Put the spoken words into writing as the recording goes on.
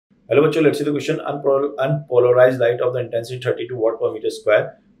Hello bachcho, let's see the question. Unpolarized light of the intensity 32 watt per meter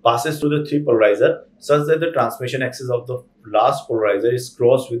square passes through the three polarizer such that the transmission axis of the last polarizer is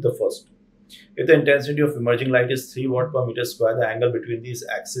crossed with the first. If the intensity of emerging light is 3 watt per meter square, the angle between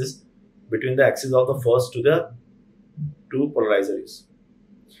the axis of the first to the two polarizer is.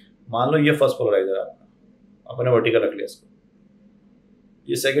 मान लो ये first polariser है आपका, अपने vertical रख लिया इसको,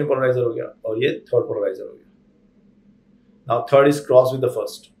 ये second polariser हो गया और ये थर्ड पोलराइजर हो गया. Now third is cross with the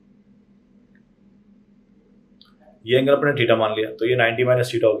first. ये एंगल अपने थीटा मान लिया तो ये 90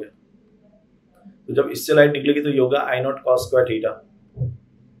 माइनस थीटा हो गया. तो जब इससे लाइट निकलेगी तो ये होगा आई नॉट कॉस स्क्वायर थीटा,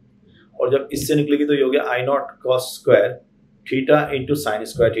 और जब इससे निकलेगी तो ये हो गया आई not cos square theta into sine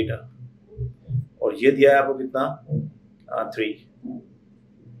square theta. और ये दिया है आपको कितना 3,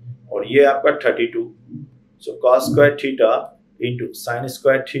 और ये आपका 32. So cos square theta into sine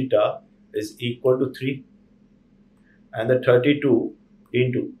square theta is equal to 3 and the 32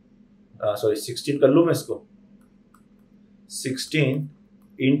 into 16 कर लूँ मैं इसको, 16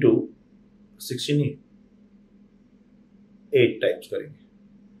 इंटू 16 ही 8 टाइम्स करेंगे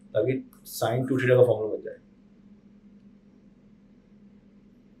ताकि साइन 2 थीटा का फॉर्मूला बन जाए.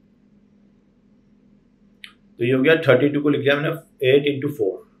 तो ये हो गया 32 को लिख लिया मैंने 8 इंटू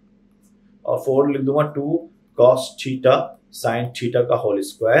 4, और 4 लिख दूंगा 2 कॉस थीटा साइन थीटा का whole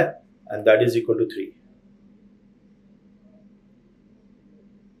square and that is equal to 3.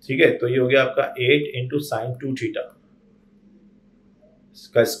 ठीक है, तो ये हो गया आपका 8 इंटू साइन 2 थीटा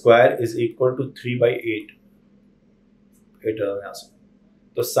का स्क्वायर इज इक्वल टू 3/8. 8 यहां से,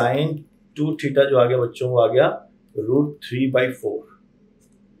 तो साइन 2 थीटा जो आ गया बच्चों वो आ गया √3/4.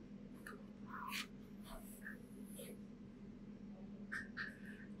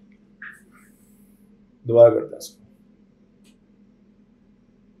 दुआ करता है इसको.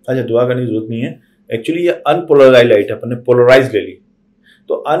 अच्छा, दुआ करने की जरूरत नहीं है. एक्चुअली ये अनपोलराइज लाइट है, अपन ने पोलराइज ले ली.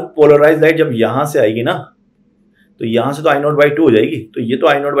 तो अनपोलराइज लाइट जब यहां से आएगी ना, तो यहां से तो I0/2 हो जाएगी. तो ये तो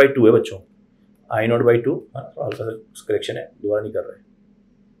I0/2 है बच्चों, I0/2. हल्का सा करेक्शन है, दोबारा नहीं कर रहे.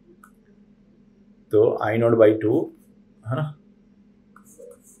 तो I0/2 है ना.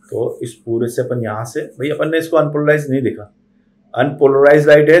 तो इस पूरे से अपन यहां से, भाई अपन ने इसको अनपोलराइज नहीं देखा. अनपोलराइज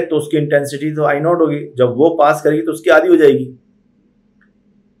लाइट है तो उसकी इंटेंसिटी तो I0 होगी, जब वो पास करेगी तो उसकी आधी हो जाएगी.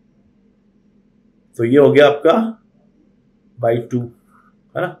 तो ये हो गया आपका /2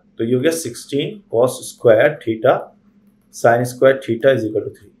 है ना. तो ये हो गया 16 cos square theta sine square theta is equal to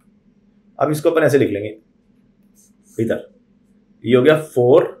 3. अब इसको अपन ऐसे लिख लेंगे इधर. ये हो गया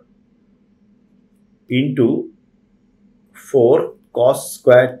 4 into 4 cos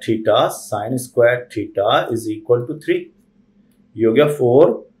square theta sine square theta is equal to 3. ये हो गया 4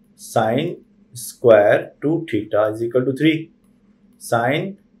 sine square 2 theta is equal to 3. Sine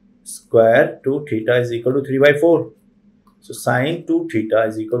square 2 theta is equal to 3/4. So sin 2 theta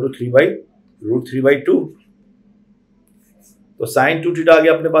is equal to 3/√3/2. तो sin 2 थीटा आ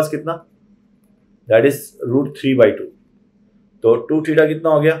गया अपने पास कितना, दैट इज √3/2. तो 2 theta कितना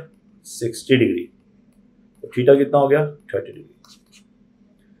हो गया 60 डिग्री, तो थीटा कितना हो गया 30 degree.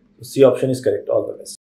 C option is correct. All the best.